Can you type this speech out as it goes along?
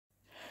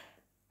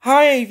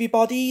Hi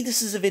everybody,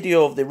 this is a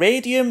video of the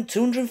Radium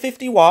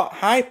 250 watt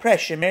high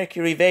pressure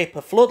mercury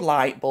vapor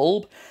floodlight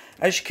bulb.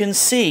 As you can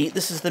see,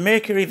 this is the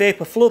mercury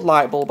vapor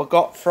floodlight bulb I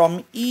got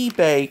from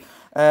eBay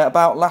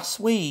about last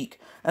week.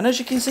 And as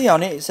you can see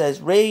on it, it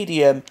says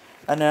Radium.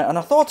 And I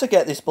thought I'd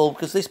get this bulb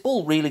because this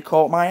bulb really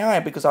caught my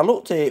eye because I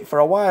looked at it for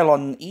a while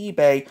on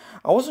eBay.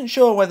 I wasn't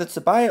sure whether to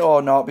buy it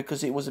or not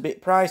because it was a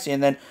bit pricey.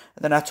 And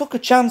then I took a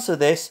chance of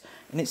this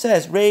and it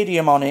says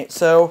Radium on it.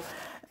 So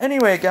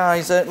anyway,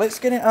 guys, let's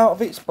get it out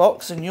of its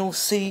box, and you'll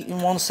see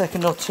in 1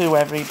 second or two,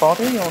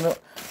 everybody. I'm going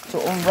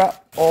to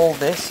unwrap all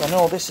this. I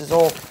know this is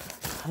all,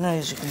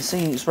 as you can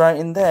see, it's right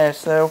in there.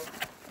 So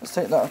let's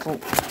take that little.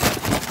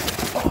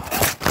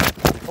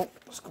 Oh,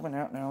 it's coming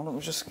out now. Let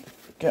me just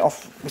get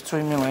off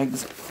between my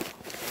legs.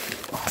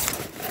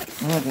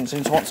 I didn't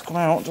seem to want to come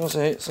out, does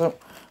it? So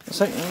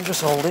let me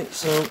just hold it.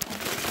 So,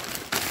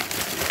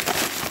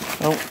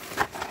 oh,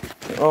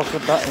 how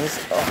awkward that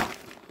is. Oh.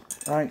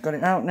 Right, got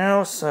it out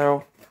now.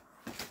 So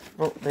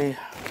put the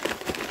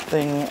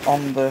thing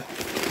on the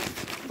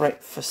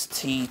breakfast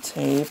tea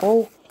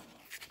table.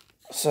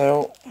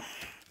 So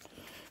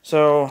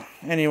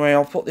anyway,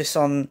 I'll put this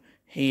on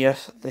here,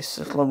 this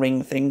little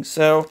ring thing.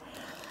 So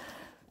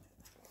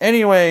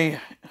anyway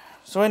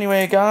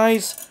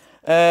guys,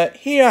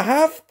 here I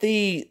have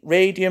the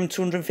Radium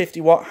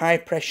 250 watt high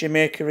pressure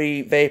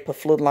mercury vapor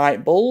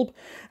floodlight bulb,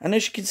 and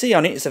as you can see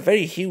on it, it's a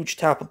very huge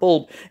type of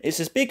bulb.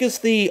 It's as big as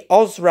the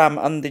Osram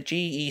and the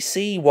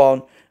GEC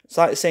one. It's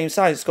like the same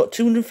size. It's got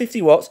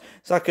 250 watts.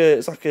 It's like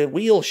a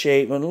wheel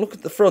shape. And look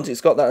at the front. It's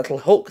got that little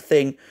hook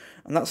thing,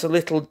 and that's a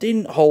little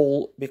dint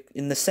hole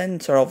in the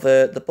centre of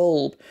the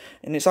bulb.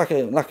 And it's like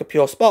a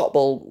pure spot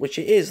bulb, which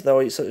it is though.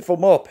 It's for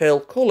more pearl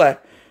colour.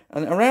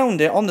 And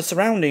around it, on the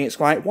surrounding, it's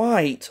quite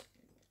white.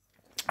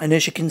 And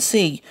as you can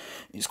see,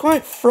 it's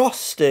quite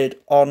frosted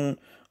on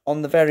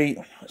the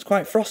very. It's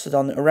quite frosted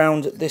on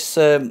around this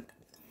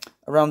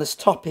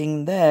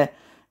topping there.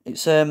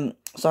 It's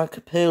like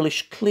a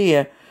pearlish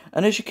clear.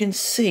 And as you can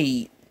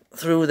see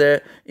through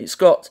there, it's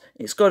got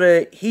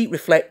a heat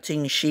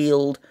reflecting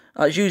shield.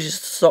 It's used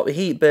to stop the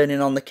heat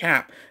burning on the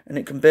cap, and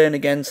it can burn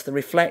against the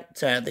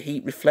reflector, the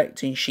heat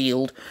reflecting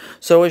shield.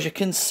 So as you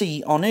can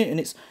see on it,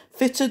 and it's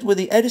fitted with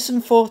the Edison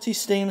 40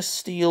 stainless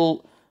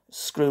steel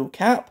screw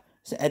cap.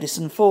 It's an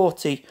Edison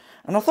 40,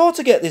 and I thought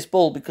to get this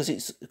bulb because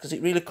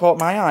it really caught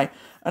my eye.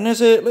 And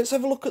let's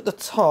have a look at the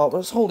top.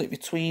 Let's hold it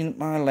between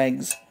my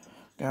legs,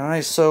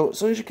 guys. So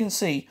as you can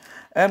see,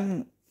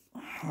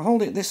 I'll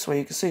hold it this way.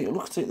 You can see it.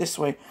 Look at it this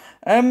way.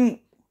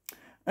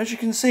 As you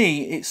can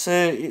see, it's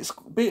a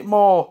bit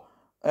more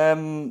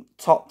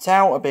topped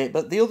out a bit,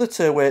 but the other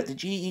two, the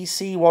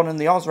GEC one and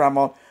the Osram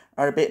one,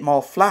 are a bit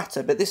more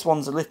flatter. But this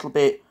one's a little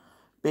bit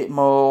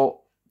more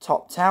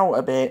topped out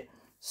a bit.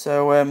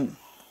 So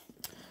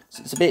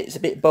it's a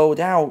bit bowed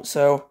out.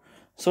 So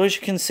as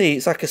you can see,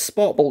 it's like a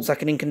spot bulb. It's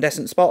like an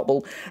incandescent spot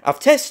bulb. I've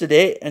tested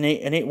it and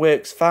it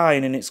works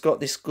fine, and it's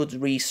got this good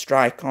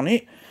restrike on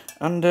it.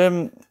 And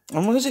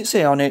what does it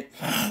say on it?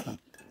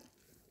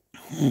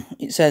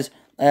 It says,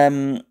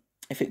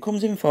 if it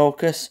comes in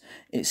focus,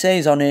 it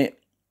says on it,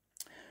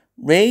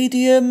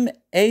 Radium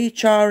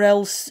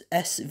HRLSV,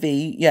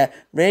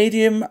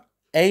 Radium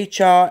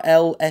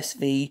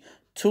HRLSV,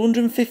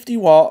 250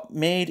 watt,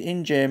 made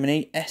in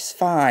Germany,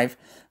 S5.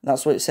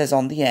 That's what it says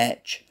on the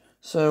edge.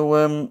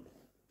 So,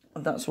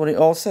 that's what it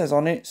all says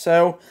on it.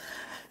 So,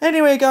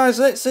 anyway, guys,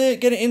 let's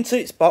get it into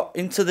its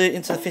into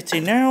the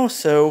fitting now.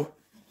 So.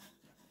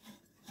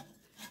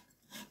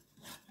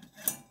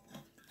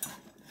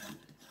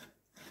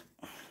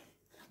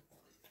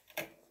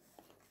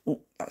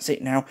 That's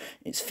it now.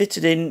 It's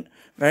fitted in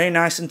very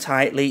nice and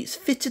tightly. It's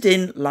fitted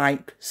in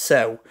like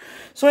so.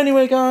 So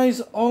anyway,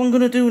 guys, all I'm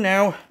going to do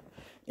now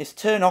is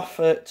turn off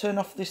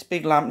this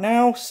big lamp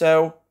now.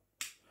 So,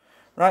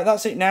 right,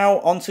 that's it now.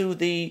 Onto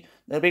the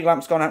big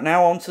lamp's gone out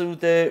now. Onto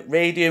the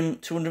Radium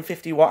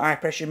 250 watt high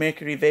pressure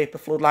mercury vapor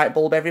floodlight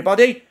bulb.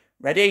 Everybody,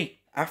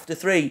 ready? After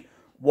 3,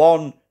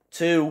 1,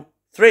 2,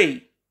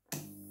 3.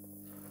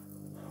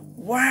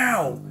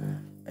 Wow!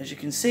 As you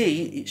can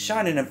see, it's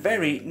shining a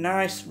very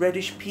nice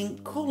reddish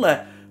pink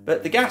colour,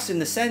 but the gas in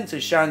the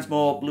centre shines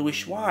more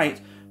bluish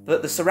white,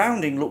 but the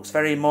surrounding looks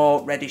very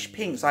more reddish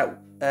pink. It's like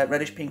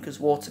reddish pink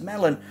as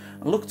watermelon.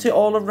 And look at it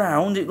all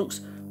around, it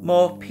looks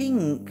more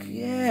pink,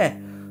 yeah.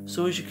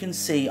 So as you can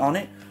see on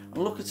it,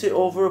 and look at it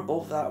over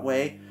above that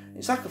way,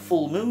 it's like a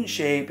full moon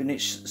shape, and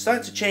it's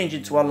starting to change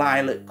into a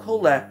lilac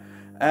colour.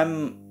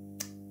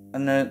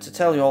 To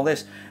tell you all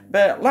this,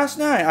 but last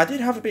night I did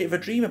have a bit of a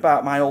dream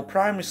about my old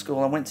primary school.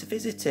 I went to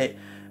visit it,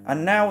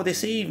 and now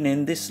this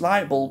evening this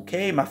light bulb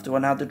came after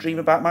when I had a dream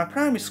about my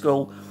primary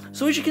school.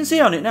 So as you can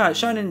see on it now, it's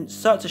starting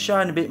to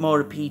shine a bit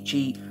more a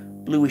peachy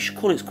bluish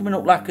colour. It's coming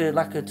up like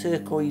a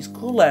turquoise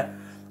colour,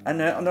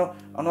 and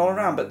all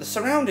around. But the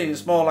surrounding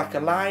is more like a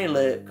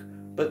lilac.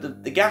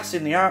 But the gas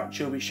in the arc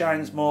tube, it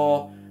shines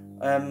more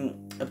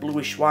a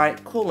bluish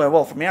white colour.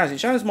 Well, from my eyes, it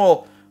shines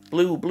more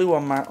blue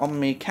on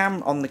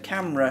the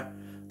camera,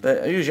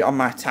 but I use it on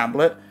my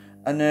tablet,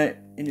 and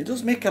it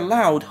does make a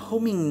loud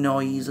humming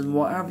noise and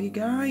what have you,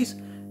 guys.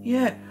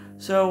 Yeah,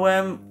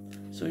 so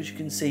so as you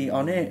can see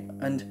on it,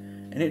 and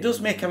it does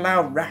make a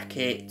loud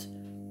racket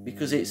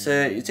because it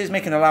is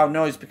making a loud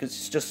noise because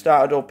it's just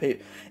started up.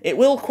 It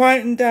will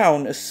quieten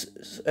down as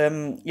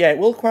it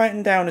will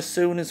quieten down as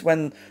soon as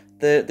when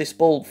this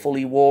bulb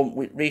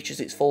reaches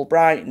its full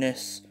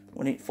brightness,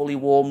 when it fully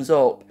warms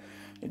up.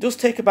 It does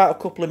take about a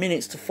couple of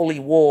minutes to fully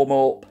warm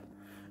up,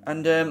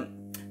 and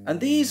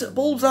these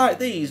bulbs like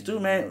these do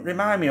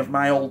remind me of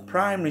my old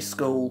primary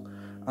school,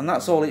 and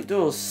that's all it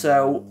does.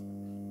 So,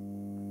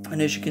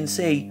 and as you can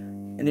see,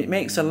 and it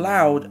makes a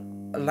loud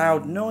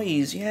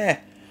noise, yeah.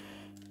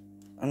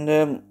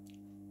 And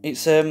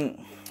it's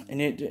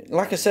and it,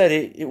 like I said,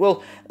 it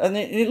will, and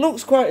it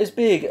looks quite as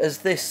big as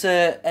this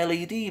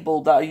LED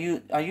bulb that I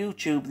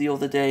YouTubed the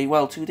other day,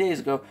 well, 2 days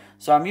ago.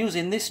 So I'm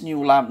using this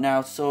new lamp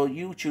now, so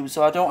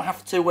I don't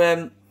have to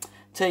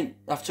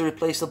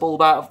replace the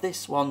bulb out of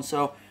this one.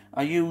 So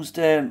I've used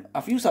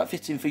that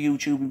fitting for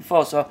YouTubing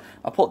before, so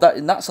I put that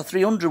in. That's a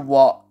 300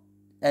 watt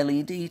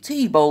LED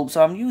T bulb,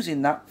 so I'm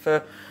using that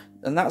for,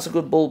 and that's a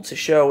good bulb to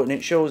show, and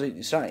it shows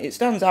it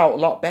stands out a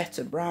lot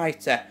better,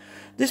 brighter.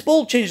 This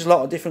bulb changes a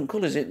lot of different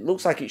colours. It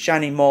looks like it's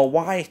shining more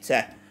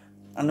whiter,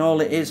 and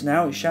all it is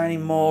now, it's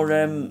shining more,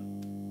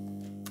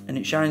 and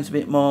it shines a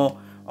bit more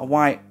a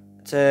white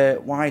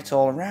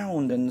all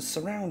around and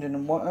surrounding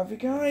and what have you,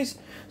 guys.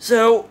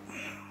 So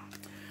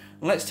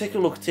let's take a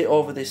look at it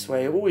over this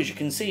way. Oh, as you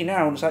can see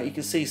now, it's like you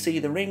can see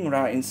the ring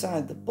right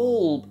inside the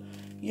bulb.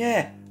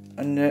 Yeah,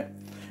 and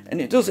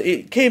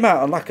it came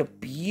out like a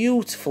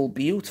beautiful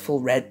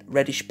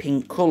reddish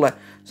pink colour.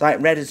 It's like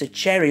red as a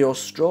cherry or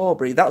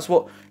strawberry. That's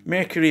what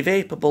mercury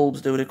vapor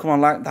bulbs do. They come on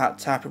like that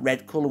type of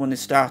red colour when they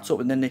start up,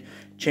 and then they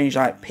change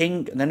like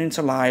pink and then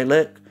into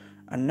lilac,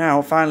 and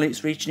now finally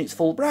it's reaching its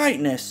full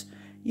brightness.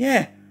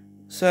 Yeah,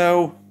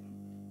 so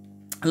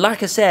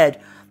like I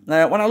said,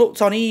 when I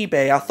looked on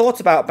eBay, I thought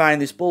about buying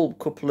this bulb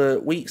a couple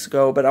of weeks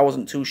ago, but I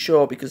wasn't too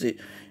sure because it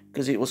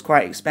was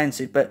quite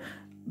expensive. But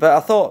I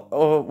thought,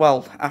 oh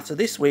well, after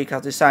this week, I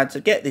decided to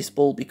get this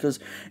bulb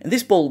and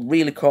this bulb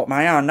really caught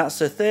my eye. And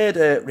that's a third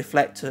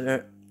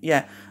reflector,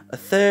 yeah, a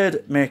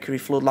third mercury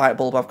floodlight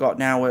bulb I've got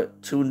now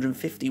at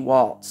 250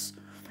 watts.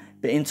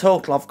 But in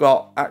total, I've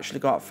actually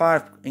got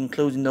 5,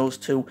 including those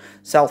 2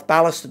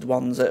 self-ballasted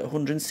ones at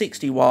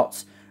 160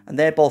 watts, and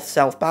they're both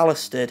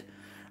self-ballasted.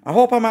 I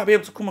hope I might be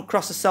able to come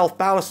across a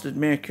self-ballasted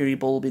mercury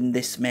bulb in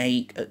this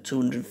make at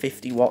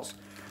 250 watts,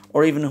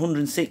 or even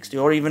 160,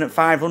 or even at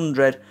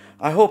 500.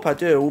 I hope I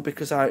do,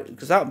 because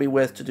that would be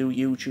worth to do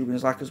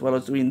YouTubing as well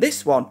as doing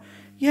this one.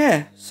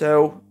 Yeah,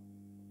 so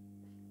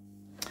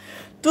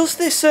does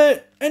this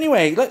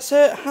anyway, let's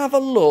have a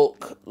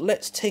look.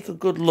 Let's take a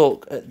good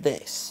look at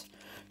this,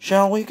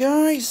 shall we,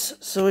 guys?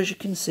 So as you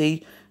can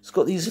see, it's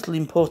got these little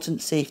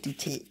important safety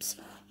tips,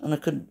 and I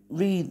could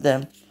read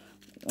them.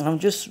 I'll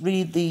just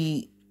read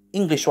the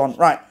English one.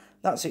 Right,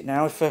 that's it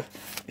now. If I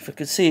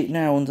could see it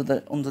now under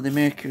the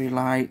mercury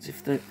light,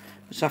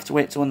 just have to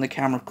wait till when the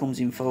camera comes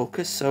in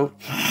focus. So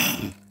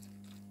I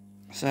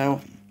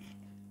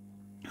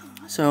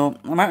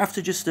might have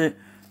to just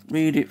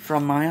read it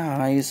from my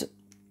eyes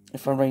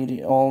if I read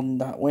it all in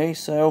that way.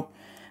 So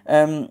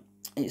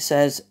it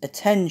says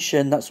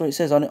attention. That's what it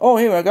says on it. Oh,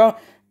 here we go.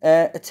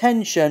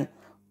 Attention.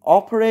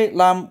 Operate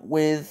lamp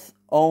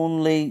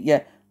only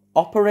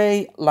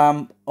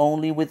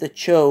with a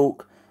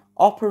choke.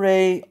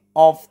 Operate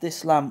of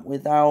this lamp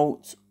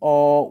without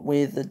or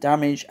with the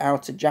damaged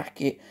outer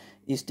jacket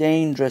is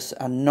dangerous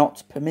and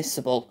not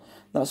permissible.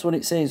 That's what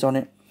it says on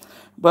it.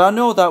 But I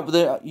know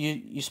that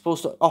you're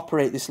supposed to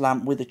operate this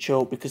lamp with a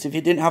choke, because if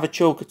you didn't have a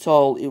choke at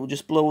all, it would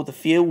just blow the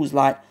fuse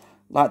like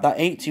that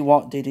 80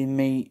 watt did in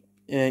me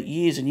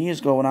years and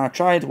years ago when I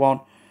tried one.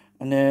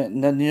 And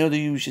then the other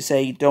usually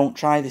say, don't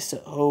try this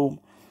at home.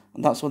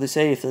 And that's what they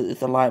say if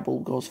the light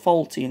bulb goes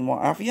faulty and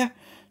what have you.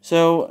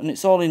 So, and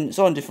it's all in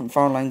different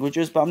foreign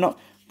languages, but I'm not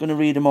going to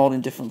read them all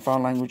in different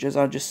foreign languages.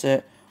 I'll just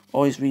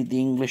always read the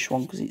English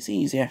one because it's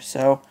easier.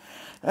 So,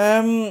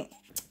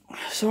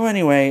 so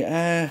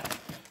anyway,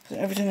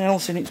 everything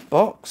else in its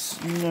box?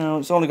 No,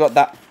 it's only got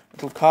that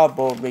little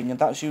cardboard ring, and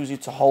that's usually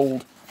to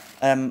hold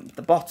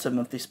the bottom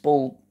of this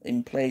bulb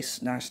in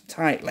place nice and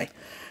tightly.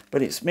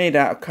 But it's made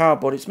out of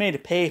cardboard. It's made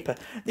of paper.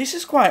 This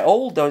is quite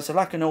old though. It's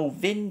like an old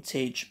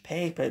vintage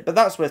paper. But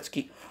that's where to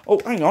keep. Oh,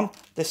 hang on.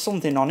 There's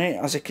something on it,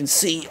 as you can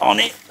see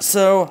on it.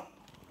 So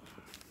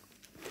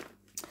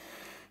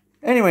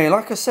anyway,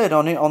 like I said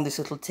on it, on this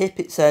little tip,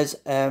 it says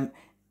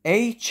HRLSV.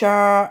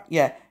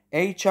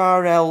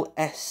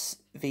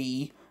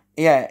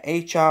 Yeah,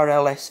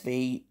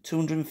 HRLSV,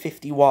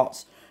 250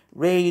 watts,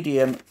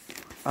 radium.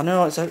 I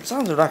know it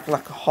sounds like a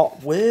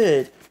hot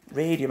word,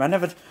 radium. I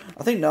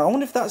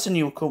wonder if that's a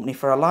new company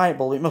for a light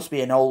bulb. It must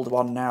be an old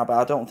one now, but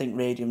I don't think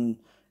radium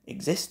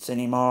exists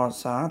anymore,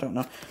 so I don't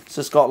know. So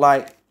it's got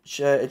like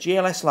a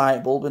GLS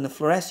light bulb and a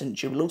fluorescent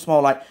tube. It looks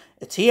more like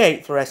a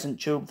T8 fluorescent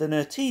tube than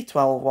a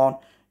T12 one.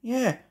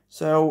 Yeah,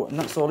 so, and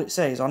that's all it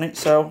says on it.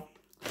 So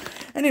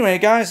anyway,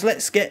 guys,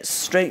 let's get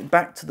straight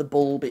back to the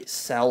bulb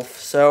itself.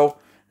 So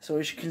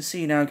as you can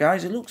see now,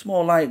 guys, it looks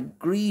more like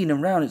green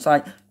and round. It's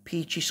like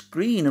peachy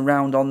screen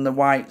around on the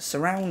white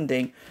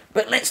surrounding.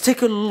 But let's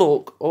take a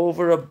look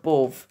over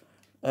above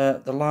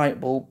the light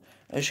bulb.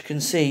 As you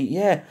can see,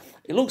 yeah,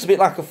 it looks a bit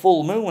like a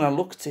full moon when I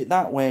look at it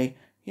that way.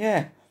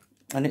 Yeah,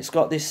 and it's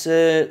got this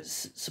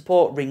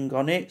support ring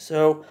on it,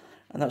 so,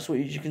 and that's what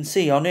you can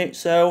see on it.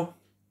 So,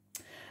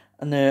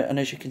 and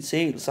as you can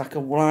see, it looks like a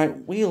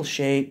white wheel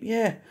shape.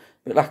 Yeah, a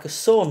bit like a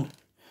sun,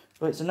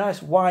 but it's a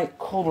nice white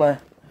colour.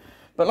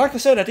 But like I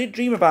said, I did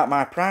dream about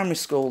my primary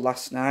school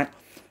last night,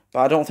 but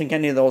I don't think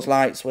any of those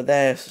lights were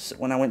there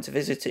when I went to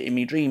visit it in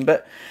my dream.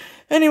 But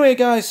anyway,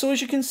 guys, so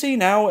as you can see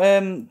now,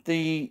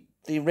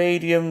 the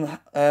Radium,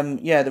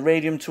 the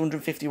Radium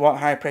 250 watt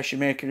high pressure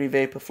mercury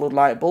vapor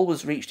floodlight bulb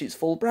has reached its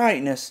full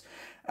brightness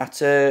at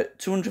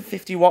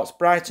 250 watts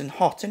bright and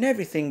hot and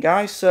everything,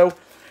 guys. So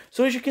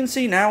as you can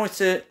see now,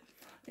 it's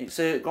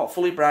got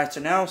fully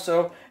brighter now.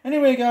 So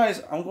anyway,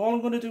 guys, all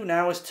I'm going to do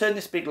now is turn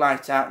this big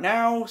light out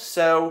now.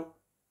 So,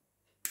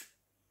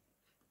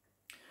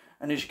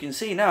 and as you can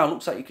see now, it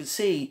looks like you can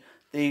see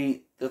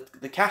the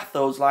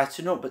cathodes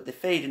lighting up, but they're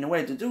fading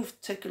away. They do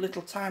take a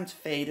little time to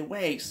fade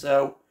away,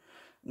 so,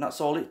 and that's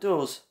all it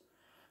does.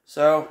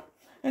 So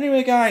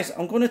anyway, guys,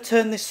 I'm going to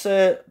turn this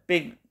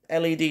big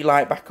LED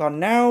light back on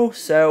now.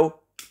 So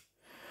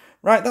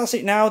right, that's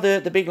it now.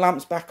 The big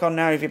lamp's back on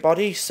now,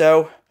 everybody.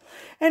 So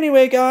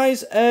anyway,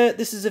 guys,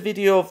 this is a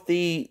video of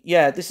the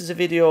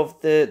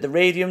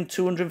Radium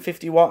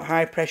 250 watt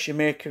high pressure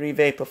mercury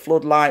vapor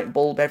floodlight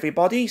bulb,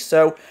 everybody.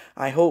 So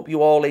I hope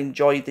you all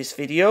enjoyed this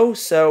video.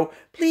 So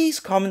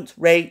please comment,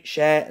 rate,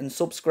 share and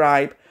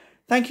subscribe.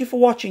 Thank you for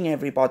watching,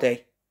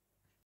 everybody.